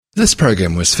This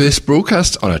program was first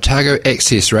broadcast on Otago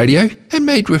Access Radio and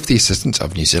made with the assistance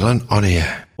of New Zealand On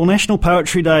Air. Well, National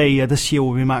Poetry Day this year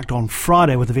will be marked on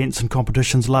Friday with events and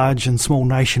competitions large and small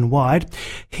nationwide.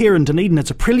 Here in Dunedin,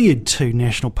 it's a prelude to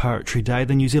National Poetry Day.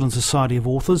 The New Zealand Society of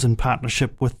Authors, in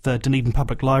partnership with Dunedin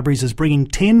Public Libraries, is bringing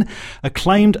 10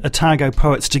 acclaimed Otago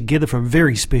poets together for a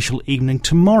very special evening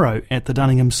tomorrow at the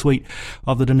Dunningham Suite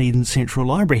of the Dunedin Central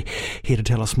Library. Here to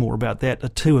tell us more about that are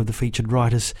two of the featured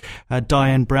writers,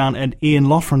 Diane Brown and Ian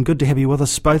Loughran. Good to have you with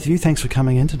us, both of you. Thanks for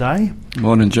coming in today.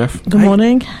 Morning, Jeff. Good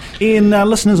morning. Ian,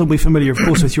 listeners will be familiar, of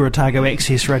course, with your Otago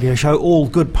Access radio show, All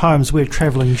Good Poems Wear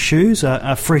Travelling Shoes,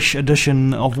 a fresh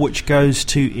edition of which goes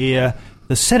to air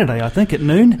this Saturday, I think, at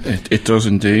noon. It does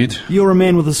indeed. You're a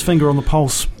man with his finger on the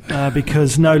pulse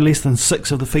because no less than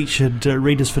 6 of the featured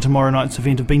readers for tomorrow night's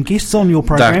event have been guests on your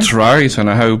program. That's right, and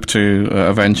I hope to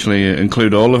eventually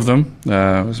include all of them.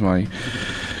 As my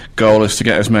goal is to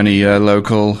get as many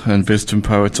local and visiting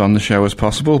poets on the show as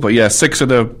possible. But yeah, 6 of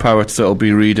the poets that will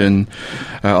be reading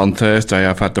on Thursday,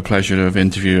 I've had the pleasure of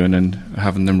interviewing and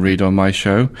having them read on my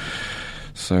show.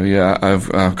 So yeah,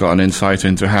 I've got an insight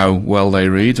into how well they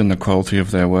read and the quality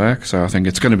of their work. So I think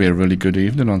it's going to be a really good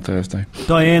evening on Thursday.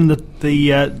 Diane,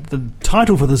 the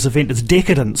title for this event is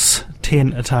Decadence,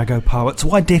 10 Otago Poets.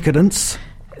 Why Decadence?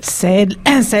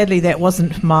 Sadly, that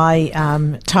wasn't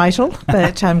my title,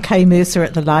 but Kay Mercer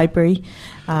at the library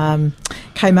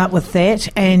came up with that,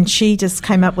 and she just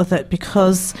came up with it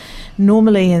because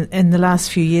normally in the last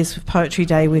few years with Poetry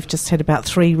Day we've just had about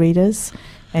 3 readers,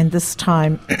 and this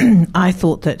time I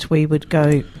thought that we would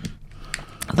go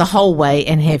the whole way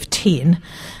and have 10,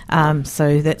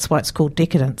 so that's why it's called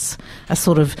Decadence, a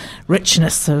sort of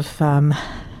richness of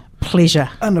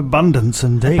pleasure. An abundance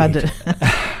indeed.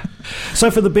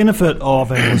 So for the benefit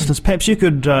of our listeners, perhaps you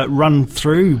could run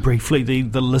through briefly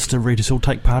the list of readers who will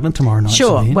take part in tomorrow night's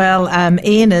event. Sure. Well,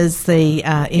 Ian is the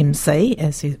MC,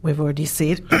 as we've already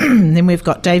said. Then we've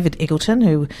got David Eggleton,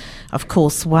 who, of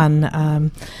course, won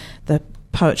the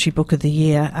Poetry Book of the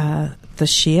Year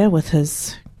this year with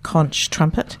his conch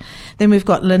trumpet. Then we've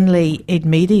got Lynley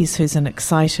Edmeades, who's an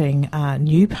exciting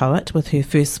new poet with her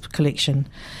first collection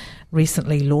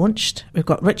recently launched. We've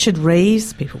got Richard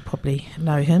Reeves, people probably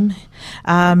know him.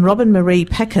 Robin Marie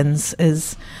Pickens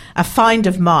is a find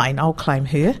of mine, I'll claim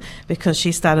her, because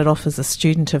she started off as a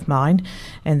student of mine,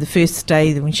 and the first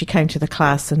day when she came to the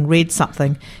class and read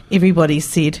something, everybody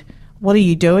said, "What are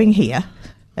you doing here?"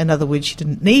 In other words, she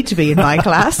didn't need to be in my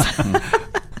class.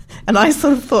 And I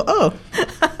sort of thought,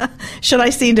 should I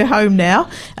send her home now?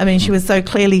 I mean, she was so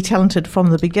clearly talented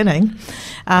from the beginning,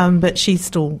 but she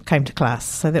still came to class,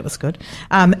 so that was good.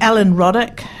 Alan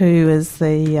Roddick, who is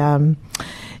the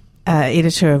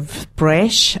editor of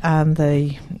Brash,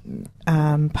 the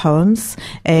poems,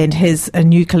 and has a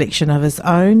new collection of his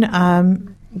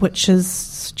own, which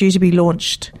is due to be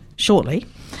launched shortly.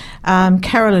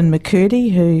 Carolyn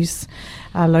McCurdy, who's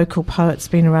a local poet's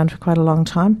been around for quite a long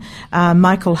time.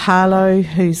 Michael Harlow,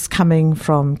 who's coming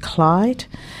from Clyde.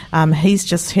 He's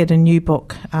just had a new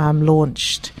book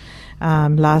launched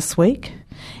last week.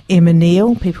 Emma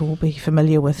Neal, people will be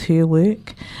familiar with her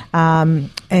work. And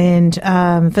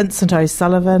Vincent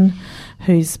O'Sullivan,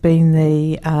 who's been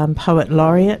the Poet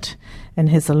Laureate and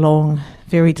has a long,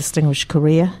 very distinguished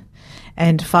career.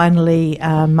 And finally,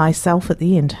 myself at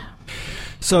the end.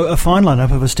 So a fine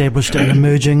lineup of established and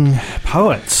emerging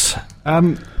poets.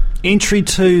 Entry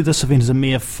to this event is a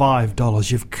mere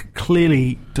 $5. You've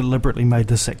clearly deliberately made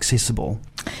this accessible.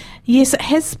 Yes, it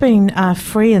has been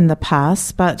free in the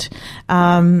past, but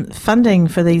funding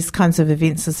for these kinds of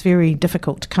events is very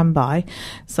difficult to come by.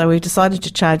 So we've decided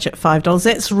to charge it $5.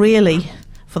 That's really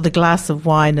for the glass of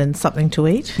wine and something to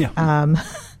eat,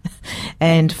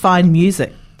 and fine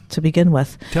music to begin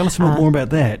with. Tell us a bit more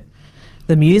about that.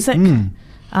 The music?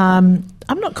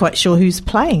 I'm not quite sure who's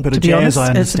playing, bit to of be jazz, honest. I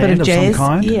understand, it's a bit of jazz, some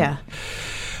kind. Yeah.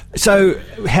 So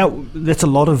that's a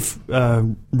lot of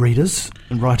readers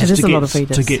and writers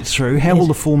to get through. How will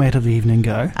the format of the evening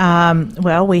go?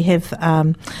 Well, we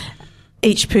have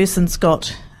each person's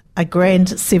got a grand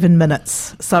 7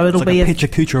 minutes, so it'll be a Petra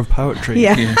Kuchar of poetry.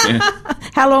 Yeah.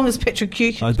 How long is Petra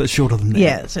Kuchar? Oh, it's a bit shorter than that.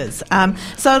 Yeah, it is.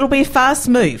 So it'll be fast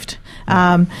moved.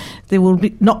 There will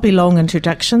not be long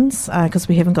introductions because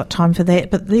we haven't got time for that.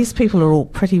 But these people are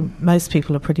most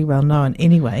people are pretty well known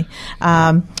anyway.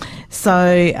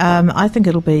 So I think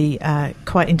it'll be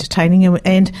quite entertaining.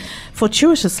 And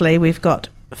fortuitously, we've got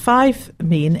 5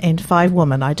 men and 5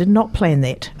 women. I did not plan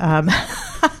that.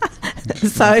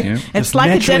 So it's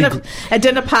like a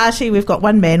dinner party. We've got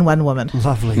 1 man, 1 woman.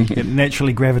 Lovely.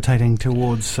 Naturally gravitating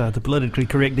towards the politically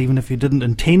correct, even if you didn't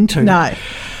intend to. No.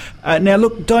 Now,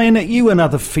 look, Diana, you and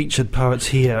other featured poets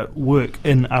here work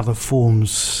in other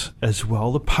forms as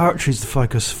well. The poetry is the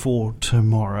focus for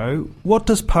tomorrow. What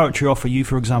does poetry offer you,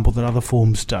 for example, that other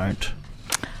forms don't?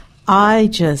 I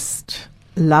just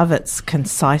love its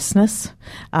conciseness,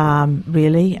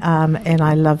 really, and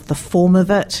I love the form of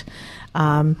it.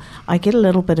 I get a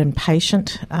little bit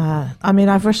impatient.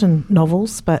 I've written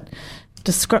novels, but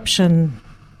description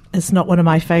is not one of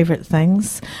my favourite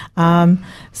things.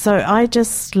 So I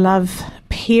just love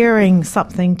paring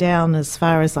something down as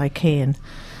far as I can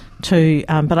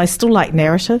but I still like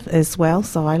narrative as well,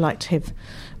 so I like to have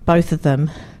both of them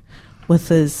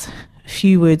with as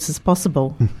few words as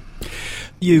possible.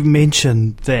 You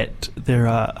mentioned that there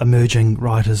are emerging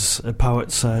writers,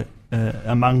 poets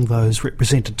among those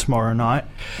represented tomorrow night.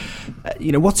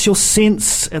 What's your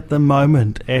sense at the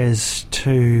moment as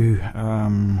to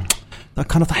the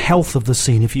kind of the health of the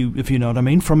scene, if you know what I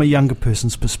mean, from a younger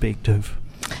person's perspective?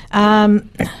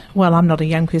 Well, I'm not a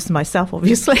young person myself,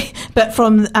 obviously, but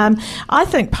I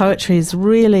think poetry is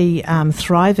really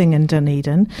thriving in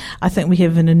Dunedin. I think we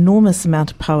have an enormous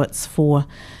amount of poets for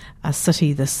a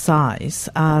city this size,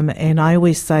 and I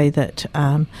always say that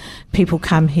people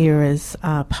come here as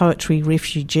poetry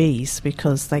refugees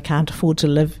because they can't afford to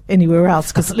live anywhere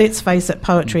else, because let's face it,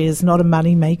 poetry is not a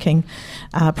money-making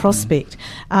prospect.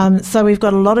 So we've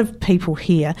got a lot of people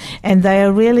here, and they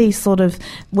are really sort of,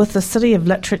 with the City of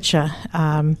Literature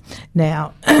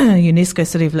now, UNESCO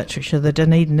City of Literature, the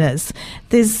Dunedin is,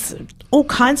 there's all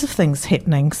kinds of things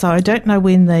happening. So I don't know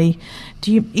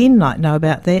Ian might know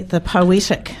about that, the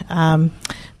poetic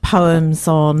poems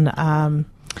on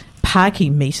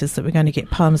parking meters, that we're going to get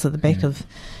poems at the back of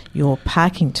your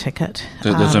parking ticket.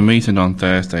 There's a meeting on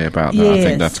Thursday about that. Yes. I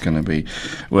think that's going to be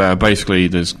where basically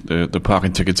there's the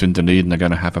parking tickets in Dunedin are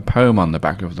going to have a poem on the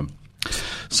back of them.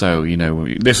 So,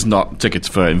 this is not tickets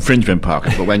for infringement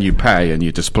parking, but when you pay and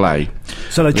you display.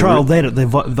 So they trialled that at the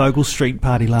Vogel Street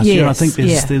party last year. And I think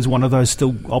there's one of those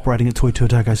still operating at Toi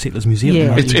Tuatako Settlers Museum.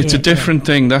 Yeah. It's a different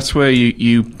thing. That's where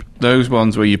you those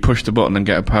ones where you push the button and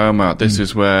get a poem out. This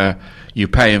is where you're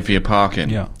paying for your parking.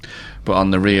 Yeah. But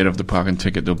on the rear of the parking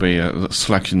ticket, there'll be a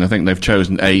selection. I think they've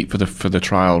chosen 8 for the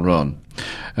trial run.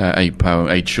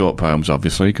 8 short poems,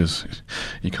 obviously, because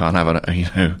you can't have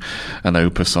an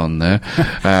opus on there.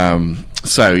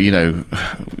 So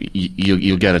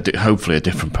you'll get hopefully a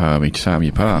different poem each time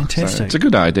you park. Fantastic. So it's a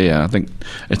good idea. I think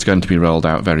it's going to be rolled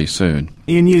out very soon.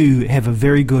 Ian, you have a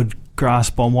very good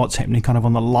grasp on what's happening kind of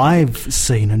on the live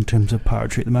scene in terms of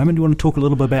poetry at the moment. Do you want to talk a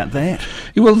little bit about that?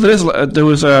 Well, there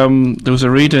was a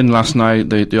reading last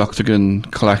night. The Octagon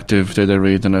Collective did a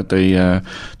reading at the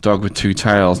Dog with Two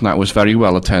Tails, and that was very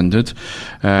well attended.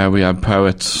 We had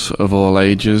poets of all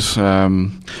ages,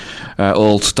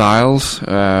 all styles.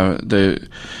 The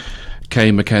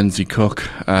Kay Mackenzie Cook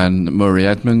and Murray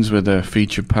Edmonds were the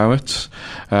featured poets.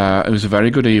 It was a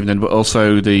very good evening, but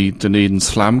also the Dunedin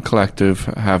Slam Collective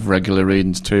have regular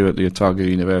readings too at the Otago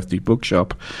University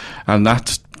Bookshop, and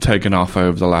that's taken off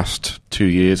over the last 2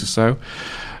 years or so.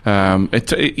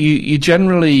 You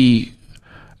generally,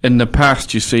 in the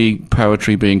past, you see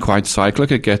poetry being quite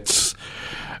cyclic. It gets,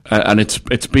 and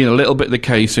it's been a little bit the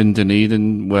case in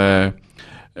Dunedin where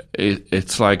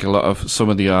it's like a lot of some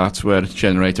of the arts where it's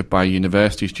generated by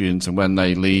university students, and when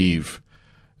they leave,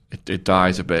 it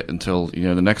dies a bit until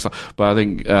the next. But I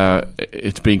think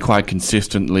it's been quite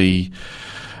consistently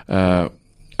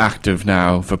active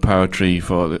now for poetry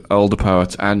for the older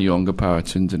poets and younger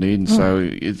poets in Dunedin. So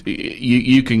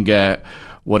you can get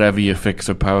whatever your fix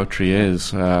of poetry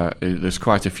is. There's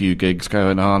quite a few gigs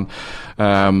going on.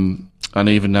 And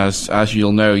even as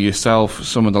you'll know yourself,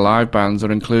 some of the live bands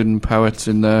are including poets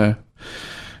in their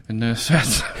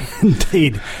sets.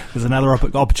 Indeed. There's another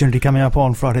opportunity coming up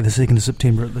on Friday the 2nd of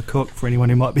September at the Cook for anyone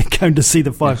who might be going to see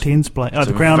the 510s play.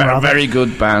 The Crown, rather. Very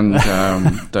good band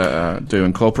that do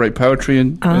incorporate poetry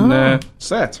in their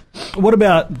set. What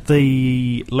about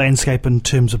the landscape in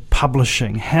terms of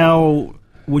publishing? How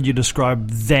would you describe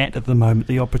that at the moment,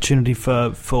 the opportunity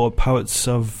for poets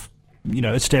of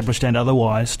established and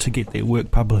otherwise, to get their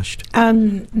work published?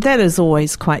 That is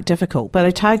always quite difficult, but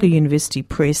Otago University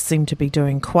Press seem to be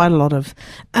doing quite a lot of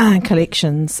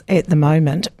collections at the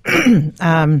moment.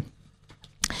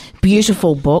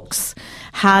 Beautiful books,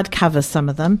 hardcover, some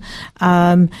of them,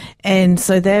 and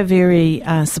so they're very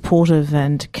supportive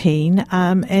and keen.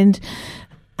 And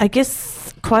I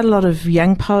guess quite a lot of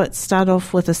young poets start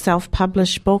off with a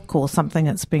self-published book or something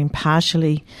that's been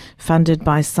partially funded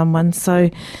by someone. So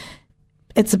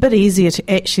it's a bit easier to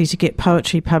get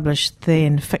poetry published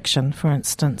than fiction, for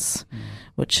instance,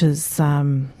 which is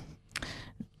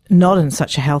not in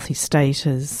such a healthy state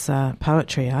as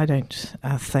poetry, I don't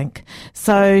think.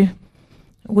 So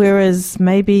whereas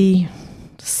maybe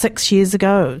 6 years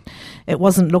ago it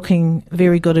wasn't looking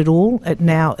very good at all, it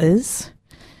now is.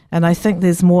 And I think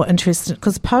there's more interest,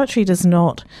 because poetry does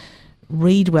not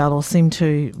read well or seem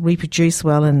to reproduce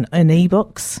well in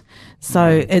ebooks.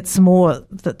 So it's more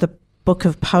that the book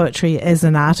of poetry as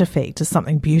an artefact, as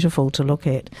something beautiful to look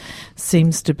at,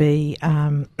 seems to be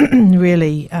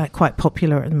really quite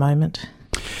popular at the moment.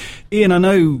 Ian, I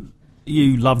know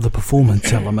you love the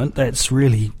performance element. That's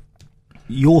really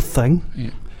your thing.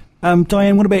 Yeah.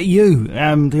 Diane, what about you?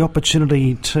 The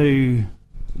opportunity to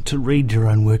read your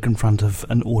own work in front of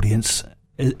an audience,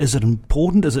 is it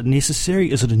important? Is it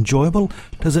necessary? Is it enjoyable?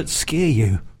 Does it scare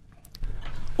you?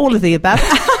 All of the above.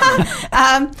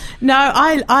 No,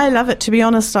 I love it. To be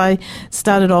honest, I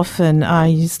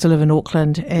used to live in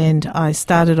Auckland, and I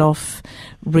started off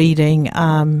reading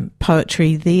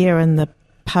poetry there in the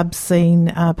pub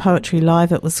scene, Poetry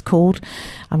Live it was called.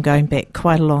 I'm going back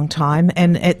quite a long time,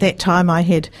 and at that time I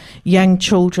had young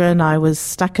children. I was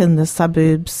stuck in the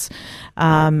suburbs,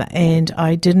 and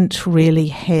I didn't really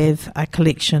have a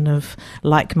collection of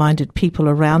like-minded people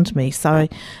around me, so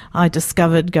I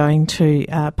discovered going to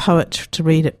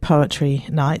read at poetry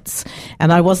nights,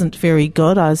 and I wasn't very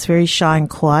good. I was very shy and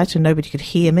quiet, and nobody could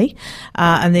hear me,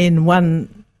 and then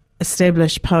one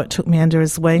established poet took me under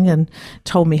his wing and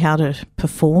told me how to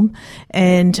perform,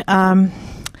 and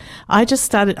I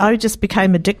just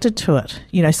became addicted to it.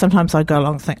 You know, sometimes I'd go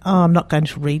along and think, I'm not going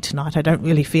to read tonight, I don't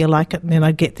really feel like it, and then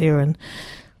I'd get there and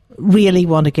really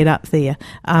want to get up there.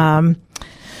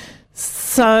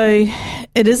 So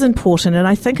it is important, and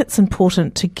I think it's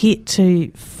important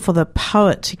for the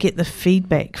poet to get the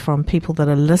feedback from people that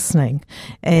are listening,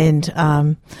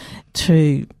 and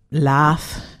to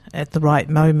laugh at the right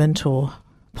moment, or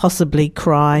possibly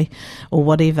cry, or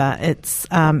whatever. It's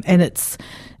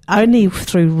only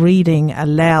through reading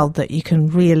aloud that you can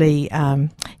really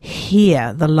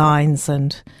hear the lines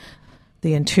and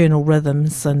the internal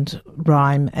rhythms and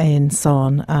rhyme and so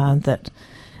on, that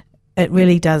it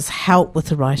really does help with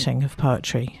the writing of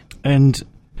poetry. And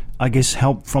I guess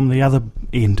help from the other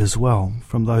end as well,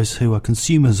 from those who are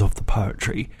consumers of the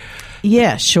poetry.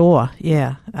 Yeah, sure,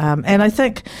 yeah. And I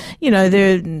think,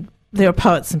 there are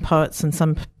poets and poets, and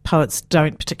some poets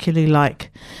don't particularly like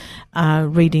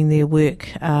reading their work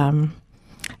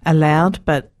aloud,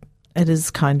 but it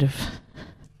is kind of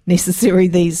necessary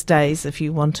these days if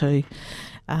you want to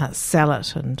sell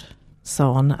it and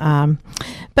so on.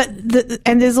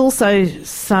 And there's also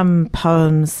some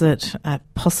poems that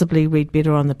possibly read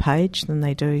better on the page than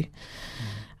they do.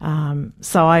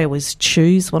 So I always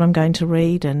choose what I'm going to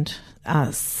read, and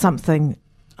I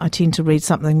tend to read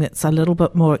something that's a little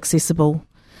bit more accessible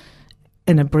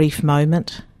in a brief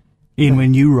moment. Ian,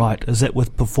 when you write, is that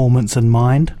with performance in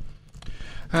mind?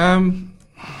 That's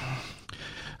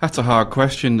a hard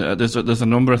question. There's a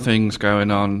number of things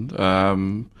going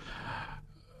on.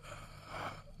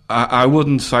 I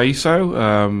wouldn't say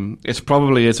so. It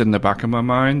probably is in the back of my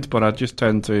mind, but I just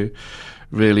tend to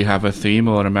really have a theme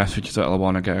or a message that I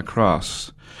want to get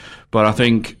across. But I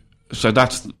think, so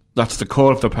that's the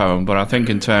core of the poem, but I think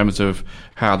in terms of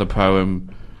how the poem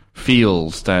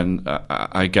feels, then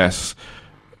I guess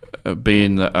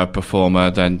being a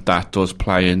performer, then that does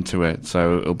play into it.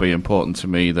 So it'll be important to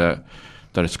me that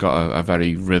it's got a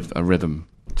very rhythm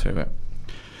to it.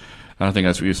 And I think,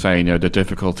 as we were saying, the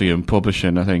difficulty in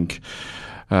publishing, I think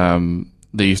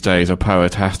these days a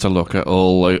poet has to look at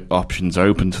all the options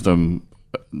open to them,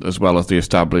 as well as the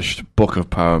established book of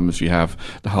poems. You have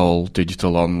the whole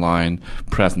digital online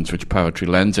presence, which poetry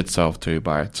lends itself to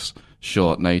by its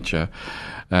short nature,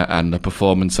 and the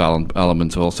performance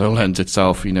element also lends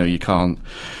itself. You can't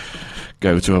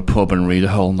go to a pub and read a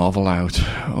whole novel out.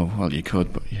 Oh, well, you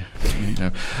could, but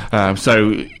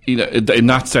so in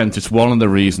that sense, it's one of the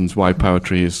reasons why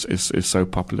poetry is so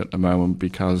popular at the moment,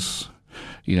 because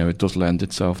it does lend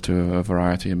itself to a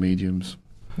variety of mediums.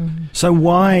 Mm-hmm. So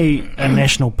why a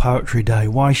National Poetry Day?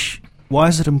 Why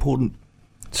is it important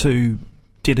to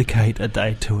dedicate a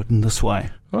day to it in this way?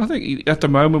 Well, I think at the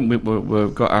moment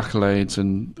we've got accolades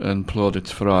and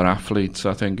plaudits for our athletes.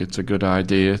 I think it's a good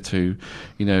idea to,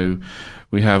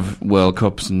 we have World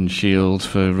Cups and Shields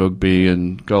for rugby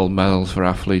and gold medals for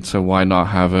athletes. So why not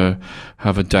have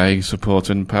a day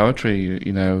supporting poetry?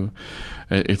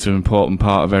 It's an important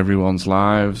part of everyone's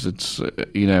lives. It's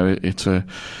it's a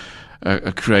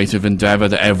creative endeavour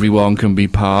that everyone can be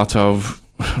part of,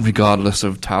 regardless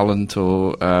of talent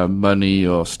or money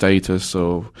or status,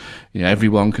 or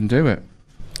everyone can do it.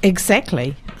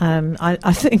 Exactly.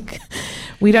 I think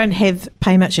we don't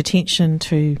pay much attention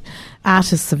to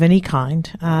artists of any kind,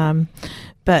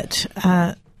 but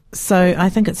so I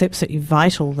think it's absolutely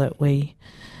vital that we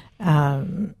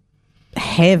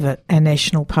have a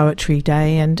National Poetry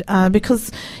Day, and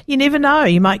because you never know,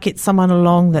 you might get someone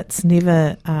along that's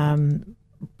never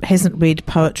hasn't read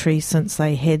poetry since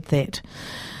they had that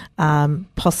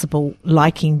possible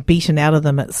liking beaten out of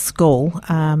them at school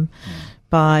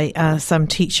by some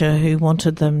teacher who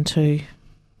wanted them to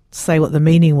say what the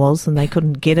meaning was and they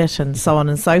couldn't get it, and so on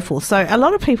and so forth. So a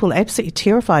lot of people are absolutely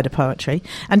terrified of poetry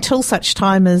until such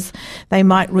time as they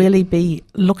might really be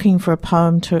looking for a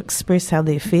poem to express how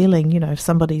they're feeling. You know, if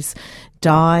somebody's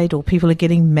died or people are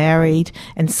getting married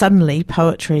and suddenly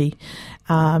poetry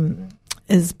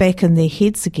is back in their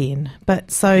heads again.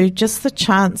 But so just the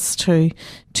chance to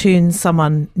turn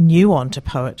someone new onto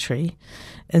poetry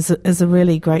is a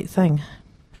really great thing.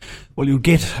 Well, you'll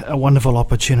get a wonderful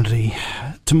opportunity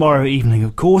tomorrow evening,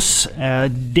 of course.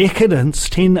 Decadence,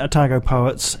 10 Otago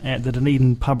poets at the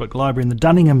Dunedin Public Library in the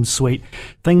Dunningham Suite.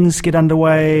 Things get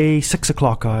underway 6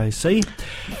 o'clock, I see.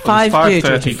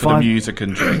 5:30 for the music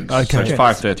and drinks. Okay. So it's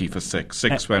 5:30 for 6.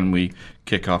 6 when we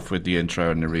kick off with the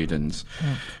intro and the readings.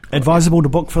 Advisable to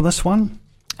book for this one?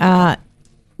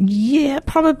 Yeah,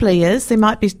 probably is. There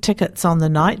might be tickets on the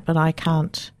night, but I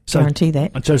can't guarantee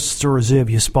that. Just to reserve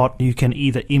your spot, you can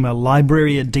either email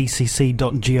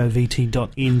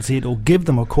library@dcc.govt.nz or give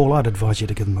them a call. I'd advise you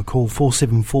to give them a call,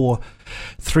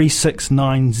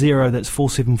 474-3690. That's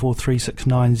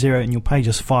 474-3690, and you'll pay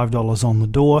just $5 on the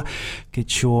door.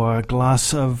 Get your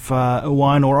glass of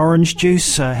wine or orange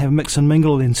juice, have a mix and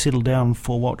mingle, then settle down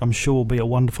for what I'm sure will be a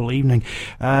wonderful evening.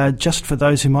 Just for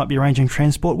those who might be arranging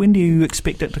transport, when do you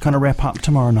expect it to kind of wrap up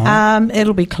tomorrow night?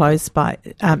 It'll be closed by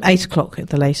 8 o'clock at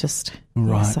the latest.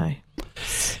 Right. So.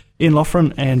 Ian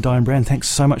Loughran and Diane Brown, thanks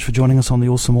so much for joining us on the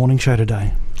Awesome Morning Show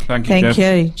today. Thank you, Jeff.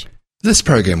 Thank you. This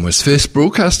program was first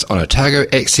broadcast on Otago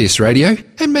Access Radio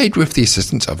and made with the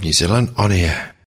assistance of New Zealand On Air.